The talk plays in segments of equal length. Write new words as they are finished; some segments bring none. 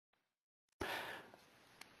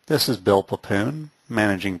This is Bill Pepoon,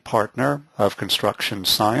 Managing Partner of Construction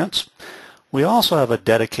Science. We also have a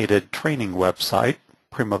dedicated training website,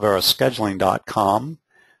 primaverascheduling.com,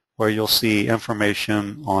 where you'll see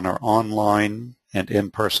information on our online and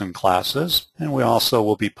in-person classes, and we also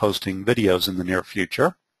will be posting videos in the near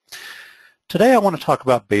future. Today I want to talk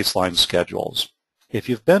about baseline schedules. If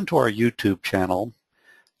you've been to our YouTube channel,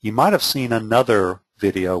 you might have seen another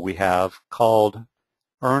video we have called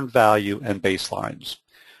Earned Value and Baselines.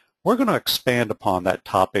 We're going to expand upon that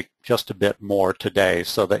topic just a bit more today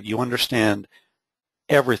so that you understand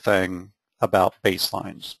everything about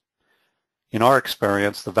baselines. In our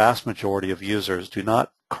experience, the vast majority of users do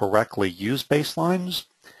not correctly use baselines,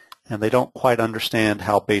 and they don't quite understand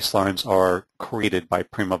how baselines are created by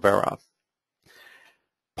Primavera.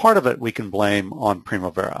 Part of it we can blame on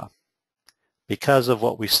Primavera because of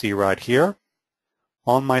what we see right here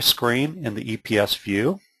on my screen in the EPS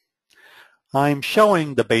view. I'm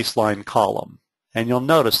showing the baseline column, and you'll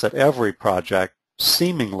notice that every project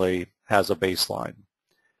seemingly has a baseline.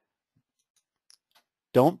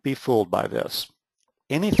 Don't be fooled by this.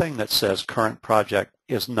 Anything that says current project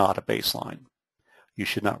is not a baseline. You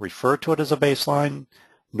should not refer to it as a baseline,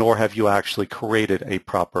 nor have you actually created a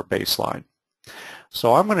proper baseline.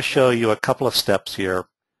 So I'm going to show you a couple of steps here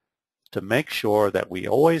to make sure that we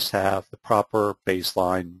always have the proper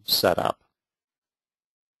baseline set up.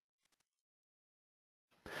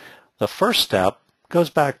 The first step goes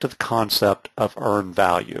back to the concept of earned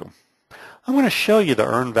value. I'm going to show you the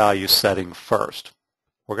earned value setting first.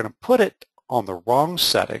 We're going to put it on the wrong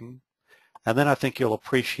setting, and then I think you'll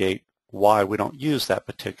appreciate why we don't use that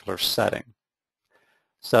particular setting.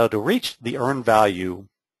 So to reach the earned value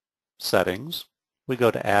settings, we go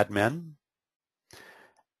to Admin,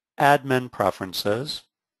 Admin Preferences,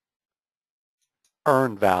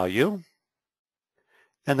 Earned Value,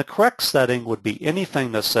 and the correct setting would be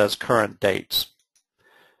anything that says current dates.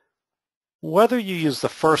 Whether you use the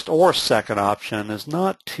first or second option is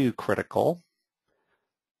not too critical.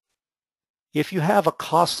 If you have a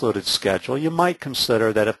cost-loaded schedule, you might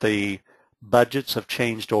consider that if the budgets have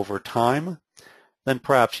changed over time, then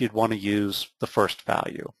perhaps you'd want to use the first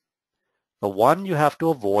value. The one you have to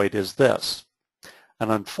avoid is this.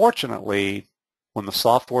 And unfortunately, when the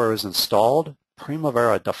software is installed,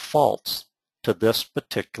 Primavera defaults to this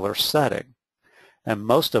particular setting. And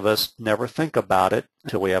most of us never think about it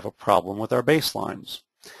until we have a problem with our baselines.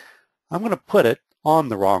 I'm going to put it on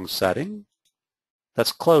the wrong setting.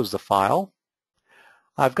 Let's close the file.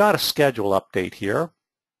 I've got a schedule update here,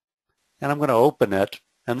 and I'm going to open it,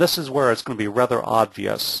 and this is where it's going to be rather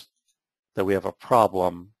obvious that we have a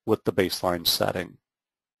problem with the baseline setting.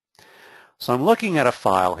 So I'm looking at a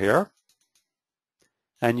file here,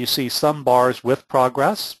 and you see some bars with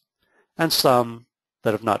progress and some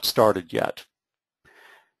that have not started yet.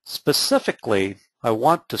 Specifically, I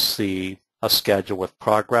want to see a schedule with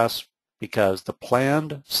progress because the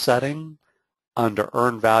planned setting under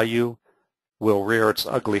earned value will rear its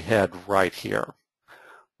ugly head right here.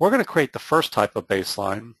 We're going to create the first type of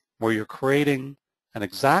baseline where you're creating an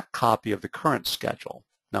exact copy of the current schedule.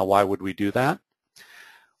 Now, why would we do that?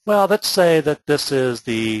 Well, let's say that this is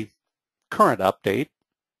the current update,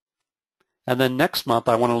 and then next month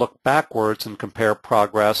I want to look backwards and compare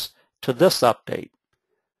progress to this update.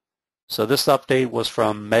 So this update was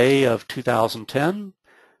from May of 2010.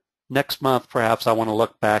 Next month, perhaps I want to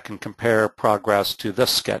look back and compare progress to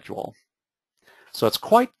this schedule. So it's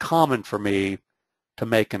quite common for me to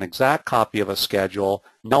make an exact copy of a schedule,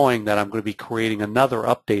 knowing that I'm going to be creating another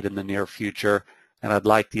update in the near future, and I'd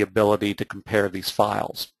like the ability to compare these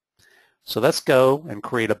files. So let's go and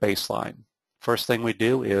create a baseline. First thing we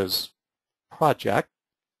do is Project,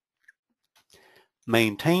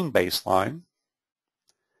 Maintain Baseline,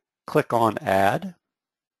 click on Add,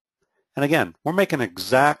 and again, we're making an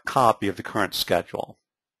exact copy of the current schedule.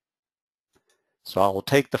 So I will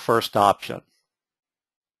take the first option.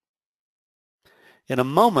 In a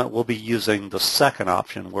moment, we'll be using the second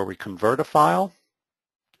option where we convert a file.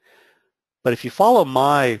 But if you follow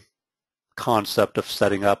my concept of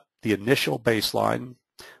setting up the initial baseline,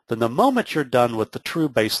 then the moment you're done with the true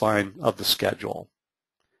baseline of the schedule,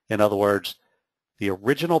 in other words, the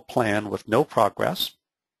original plan with no progress,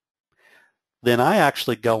 then I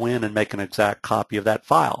actually go in and make an exact copy of that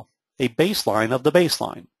file, a baseline of the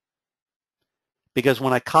baseline. Because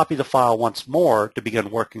when I copy the file once more to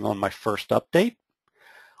begin working on my first update,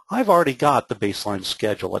 I've already got the baseline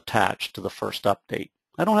schedule attached to the first update.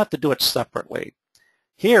 I don't have to do it separately.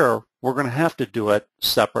 Here, we're going to have to do it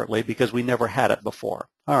separately because we never had it before.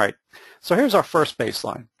 All right, so here's our first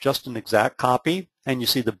baseline, just an exact copy, and you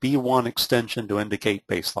see the B1 extension to indicate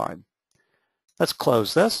baseline. Let's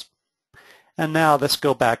close this. And now let's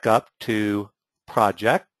go back up to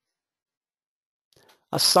Project,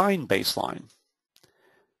 Assign Baseline.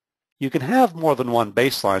 You can have more than one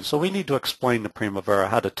baseline, so we need to explain to Primavera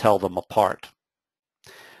how to tell them apart.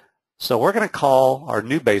 So we're going to call our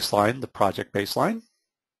new baseline the project baseline.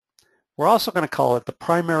 We're also going to call it the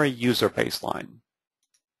primary user baseline.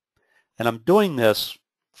 And I'm doing this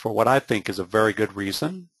for what I think is a very good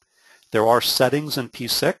reason. There are settings in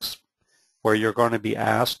P6 where you're going to be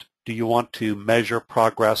asked, do you want to measure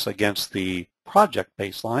progress against the project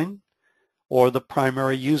baseline or the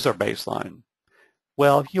primary user baseline?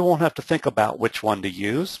 Well, you won't have to think about which one to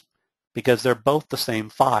use because they're both the same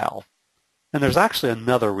file. And there's actually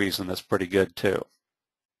another reason that's pretty good too.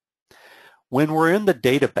 When we're in the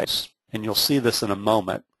database, and you'll see this in a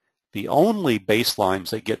moment, the only baselines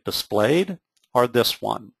that get displayed are this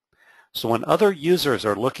one. So when other users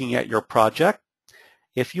are looking at your project,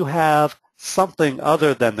 if you have something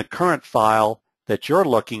other than the current file that you're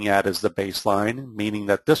looking at as the baseline, meaning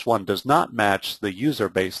that this one does not match the user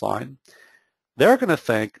baseline, they're going to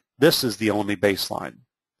think this is the only baseline.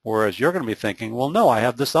 Whereas you're going to be thinking, well, no, I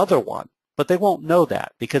have this other one. But they won't know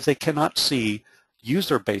that because they cannot see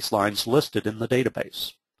user baselines listed in the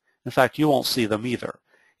database. In fact, you won't see them either.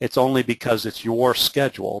 It's only because it's your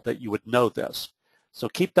schedule that you would know this. So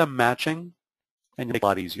keep them matching, and it'll make it a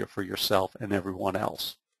lot easier for yourself and everyone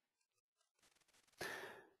else.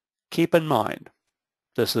 Keep in mind,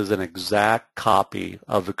 this is an exact copy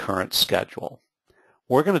of the current schedule.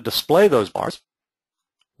 We're going to display those bars.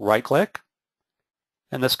 Right-click,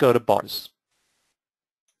 and let's go to bars.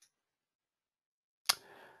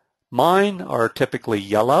 Mine are typically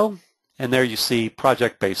yellow, and there you see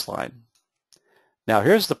project baseline. Now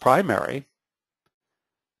here's the primary,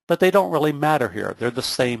 but they don't really matter here. They're the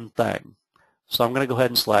same thing. So I'm going to go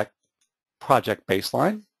ahead and select project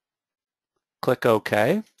baseline, click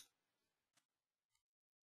OK,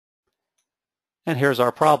 and here's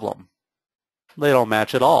our problem. They don't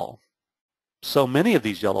match at all. So many of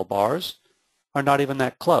these yellow bars are not even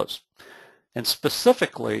that close. And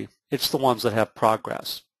specifically, it's the ones that have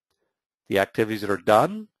progress. The activities that are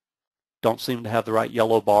done don't seem to have the right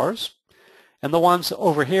yellow bars. And the ones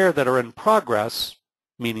over here that are in progress,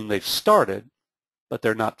 meaning they've started, but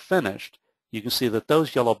they're not finished, you can see that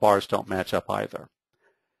those yellow bars don't match up either.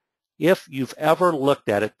 If you've ever looked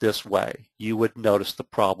at it this way, you would notice the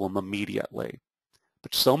problem immediately.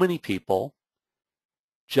 But so many people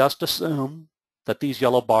just assume that these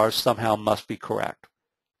yellow bars somehow must be correct.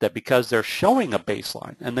 That because they're showing a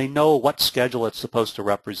baseline and they know what schedule it's supposed to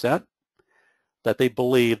represent, that they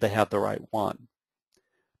believe they have the right one.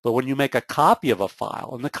 But when you make a copy of a file,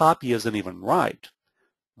 and the copy isn't even right,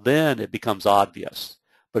 then it becomes obvious.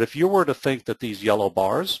 But if you were to think that these yellow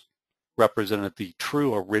bars represented the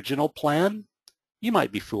true original plan, you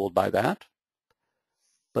might be fooled by that.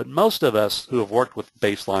 But most of us who have worked with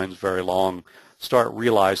baselines very long start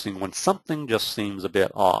realizing when something just seems a bit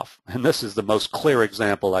off. And this is the most clear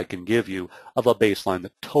example I can give you of a baseline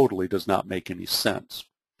that totally does not make any sense.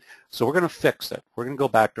 So we're going to fix it. We're going to go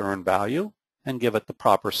back to earn value and give it the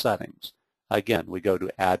proper settings. Again, we go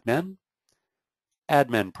to admin,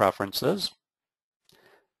 admin preferences,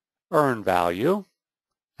 earn value,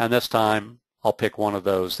 and this time I'll pick one of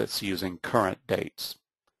those that's using current dates.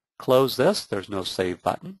 Close this. There's no save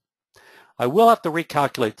button. I will have to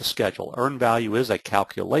recalculate the schedule. Earn value is a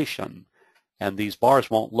calculation, and these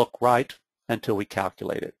bars won't look right until we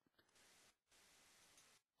calculate it.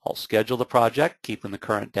 I'll schedule the project, keeping the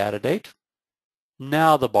current data date.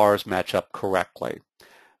 Now the bars match up correctly.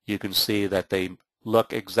 You can see that they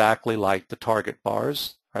look exactly like the target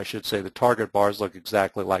bars. I should say the target bars look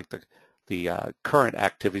exactly like the current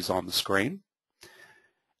activities on the screen.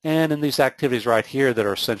 And in these activities right here that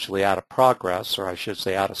are essentially out of progress, or I should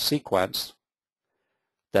say out of sequence,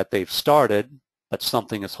 that they've started, but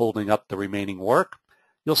something is holding up the remaining work,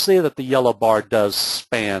 you'll see that the yellow bar does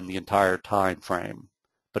span the entire time frame.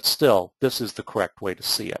 But still, this is the correct way to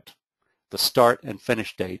see it. The start and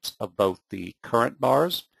finish dates of both the current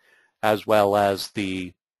bars as well as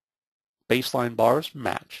the baseline bars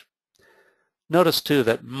match. Notice too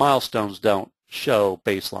that milestones don't show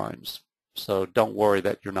baselines, so don't worry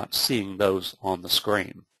that you're not seeing those on the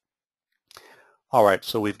screen. All right,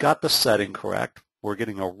 so we've got the setting correct. We're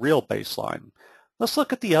getting a real baseline. Let's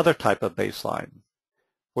look at the other type of baseline,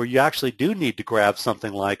 where you actually do need to grab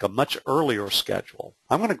something like a much earlier schedule.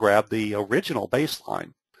 I'm going to grab the original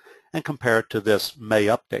baseline and compare it to this May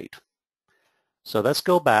update. So let's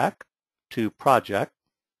go back to Project,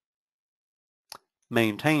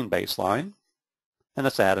 Maintain Baseline, and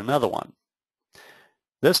let's add another one.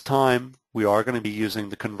 This time we are going to be using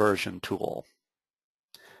the conversion tool.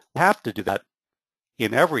 We have to do that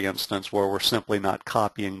in every instance where we're simply not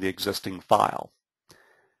copying the existing file.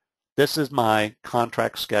 This is my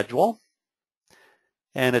contract schedule,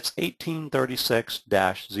 and it's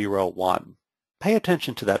 1836-01. Pay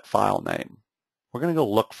attention to that file name. We're going to go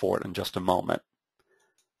look for it in just a moment.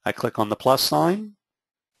 I click on the plus sign,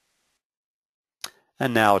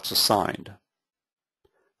 and now it's assigned.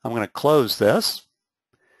 I'm going to close this.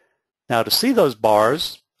 Now to see those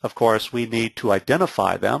bars, of course, we need to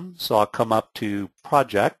identify them. So I'll come up to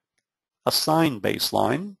Project, Assign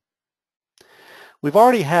Baseline. We've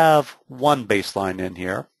already have one baseline in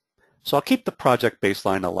here, so I'll keep the project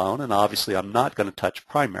baseline alone, and obviously I'm not going to touch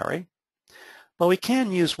primary, but we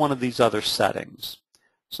can use one of these other settings.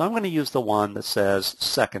 So I'm going to use the one that says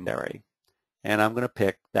secondary, and I'm going to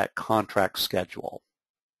pick that contract schedule.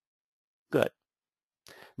 Good.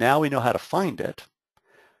 Now we know how to find it.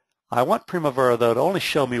 I want Primavera, though, to only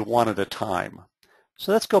show me one at a time.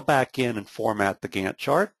 So let's go back in and format the Gantt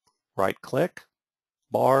chart. Right-click,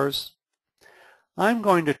 Bars. I'm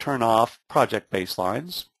going to turn off project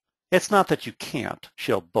baselines. It's not that you can't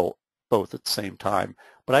show both at the same time,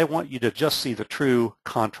 but I want you to just see the true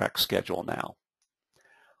contract schedule now.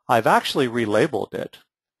 I've actually relabeled it.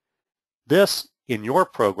 This, in your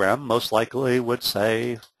program, most likely would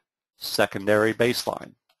say secondary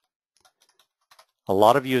baseline. A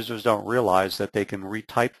lot of users don't realize that they can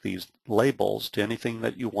retype these labels to anything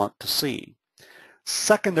that you want to see.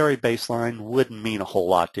 Secondary baseline wouldn't mean a whole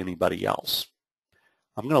lot to anybody else.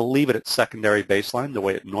 I'm going to leave it at secondary baseline the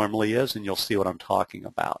way it normally is, and you'll see what I'm talking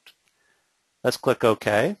about. Let's click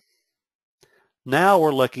OK. Now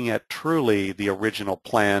we're looking at truly the original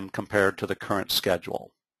plan compared to the current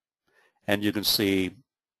schedule. And you can see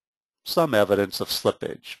some evidence of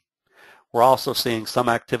slippage. We're also seeing some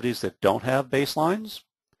activities that don't have baselines.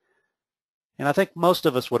 And I think most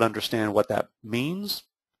of us would understand what that means.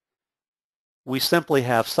 We simply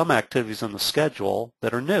have some activities in the schedule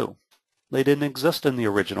that are new. They didn't exist in the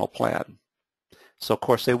original plan. So of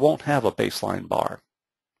course they won't have a baseline bar.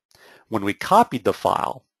 When we copied the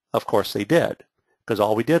file, of course they did, because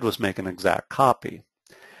all we did was make an exact copy.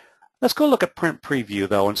 Let's go look at Print Preview,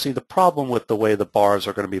 though, and see the problem with the way the bars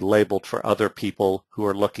are going to be labeled for other people who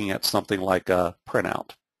are looking at something like a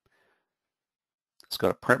printout. Let's go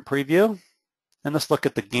to Print Preview, and let's look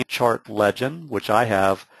at the Gantt chart legend, which I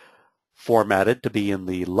have formatted to be in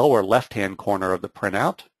the lower left-hand corner of the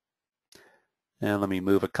printout. And let me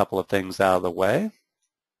move a couple of things out of the way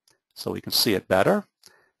so we can see it better.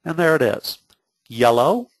 And there it is.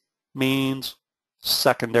 Yellow means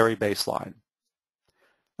secondary baseline.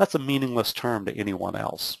 That's a meaningless term to anyone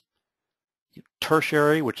else.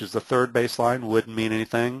 Tertiary, which is the third baseline, wouldn't mean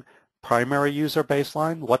anything. Primary user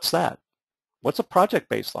baseline, what's that? What's a project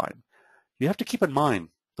baseline? You have to keep in mind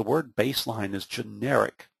the word baseline is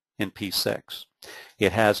generic in P6.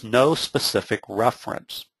 It has no specific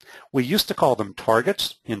reference. We used to call them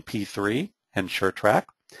targets in P3 and SureTrack.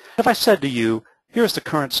 If I said to you, here's the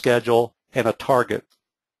current schedule and a target,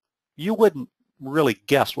 you wouldn't really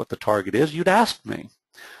guess what the target is. You'd ask me.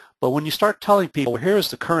 But when you start telling people,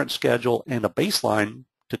 here's the current schedule and a baseline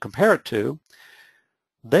to compare it to,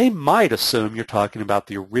 they might assume you're talking about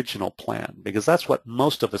the original plan, because that's what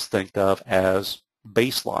most of us think of as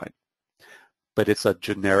baseline. But it's a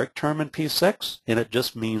generic term in P6, and it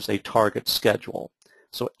just means a target schedule.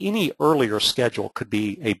 So any earlier schedule could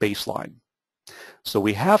be a baseline. So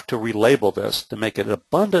we have to relabel this to make it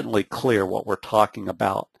abundantly clear what we're talking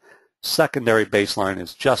about. Secondary baseline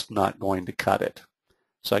is just not going to cut it.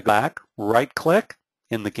 So I go back, right-click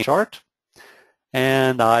in the Gantt chart,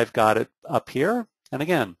 and I've got it up here. And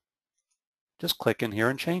again, just click in here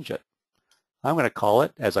and change it. I'm going to call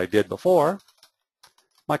it, as I did before,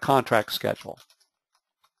 my contract schedule.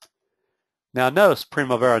 Now notice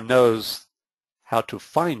Primavera knows how to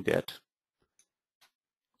find it.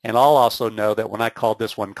 And I'll also know that when I called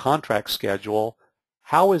this one contract schedule,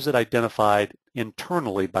 how is it identified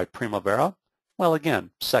internally by Primavera? Well,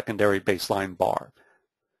 again, secondary baseline bar.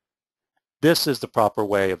 This is the proper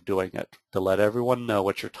way of doing it, to let everyone know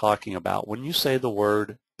what you're talking about when you say the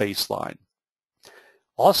word baseline.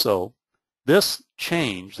 Also, this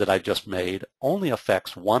change that I just made only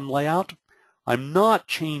affects one layout. I'm not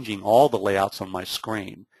changing all the layouts on my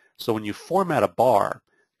screen. So when you format a bar,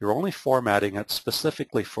 you're only formatting it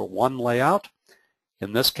specifically for one layout.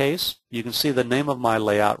 In this case, you can see the name of my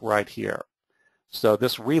layout right here. So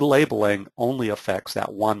this relabeling only affects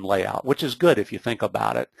that one layout, which is good if you think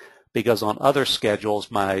about it, because on other schedules,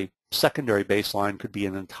 my secondary baseline could be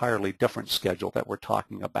an entirely different schedule that we're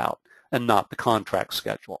talking about, and not the contract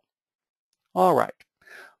schedule. All right,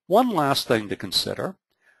 one last thing to consider.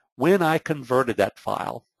 When I converted that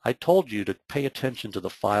file, I told you to pay attention to the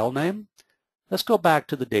file name. Let's go back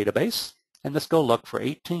to the database and let's go look for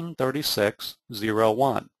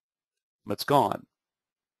 1836.01. It's gone.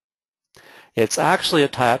 It's actually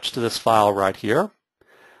attached to this file right here,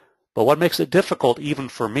 but what makes it difficult even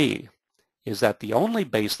for me is that the only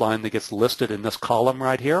baseline that gets listed in this column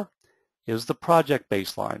right here is the project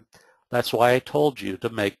baseline. That's why I told you to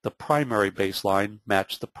make the primary baseline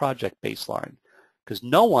match the project baseline, because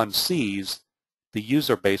no one sees the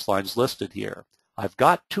user baselines listed here. I've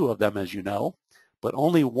got two of them, as you know, but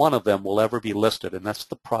only one of them will ever be listed, and that's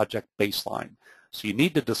the project baseline. So you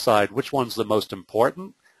need to decide which one's the most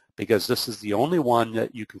important, because this is the only one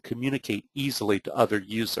that you can communicate easily to other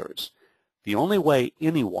users. The only way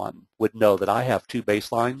anyone would know that I have two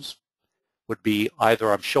baselines would be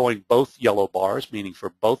either I'm showing both yellow bars, meaning for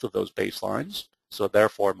both of those baselines, so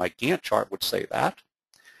therefore my Gantt chart would say that,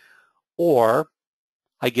 or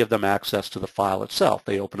I give them access to the file itself.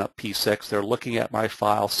 They open up P6, they're looking at my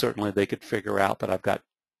file, certainly they could figure out that I've got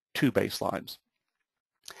two baselines.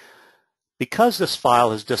 Because this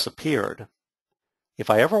file has disappeared, if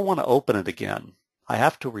I ever want to open it again, I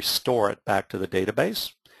have to restore it back to the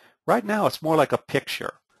database. Right now it's more like a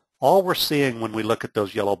picture. All we're seeing when we look at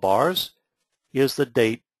those yellow bars is the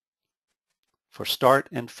date for start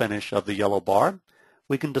and finish of the yellow bar.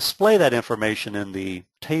 We can display that information in the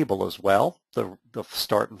table as well, the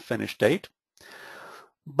start and finish date.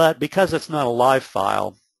 But because it's not a live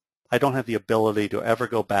file, I don't have the ability to ever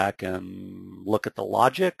go back and look at the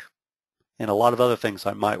logic and a lot of other things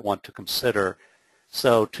I might want to consider.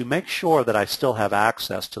 So to make sure that I still have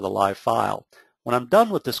access to the live file, when I'm done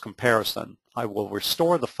with this comparison, I will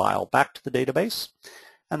restore the file back to the database,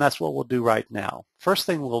 and that's what we'll do right now. First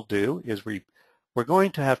thing we'll do is we're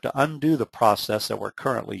going to have to undo the process that we're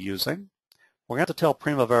currently using. We're going to have to tell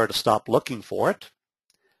Primavera to stop looking for it.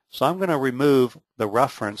 So I'm going to remove the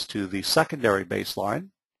reference to the secondary baseline,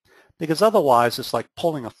 because otherwise it's like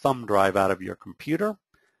pulling a thumb drive out of your computer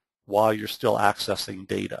while you're still accessing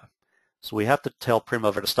data. So we have to tell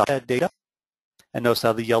Primavera to stop that data, and notice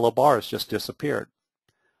how the yellow bars just disappeared.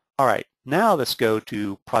 All right, now let's go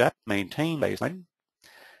to Project Maintain Baseline,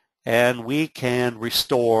 and we can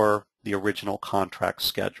restore the original contract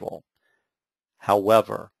schedule.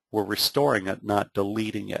 However, we're restoring it, not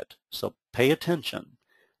deleting it. So pay attention.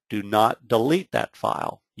 Do not delete that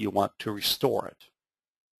file. You want to restore it.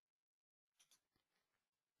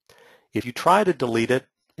 If you try to delete it,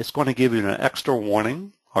 it's going to give you an extra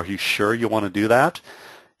warning. Are you sure you want to do that?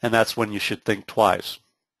 And that's when you should think twice.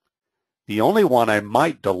 The only one I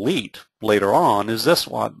might delete later on is this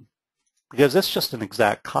one, because it's just an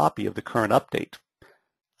exact copy of the current update.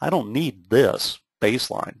 I don't need this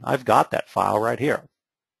baseline. I've got that file right here.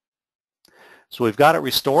 So we've got it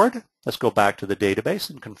restored. Let's go back to the database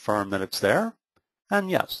and confirm that it's there. And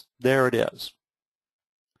yes, there it is.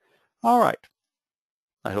 All right.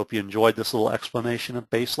 I hope you enjoyed this little explanation of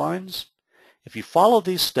baselines. If you follow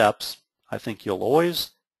these steps, I think you'll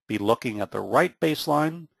always be looking at the right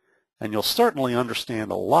baseline, and you'll certainly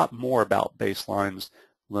understand a lot more about baselines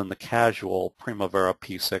than the casual Primavera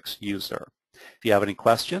P6 user. If you have any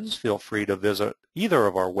questions, feel free to visit either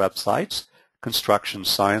of our websites,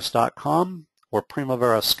 constructionscience.com or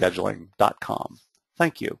primaverascheduling.com.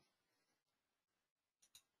 Thank you.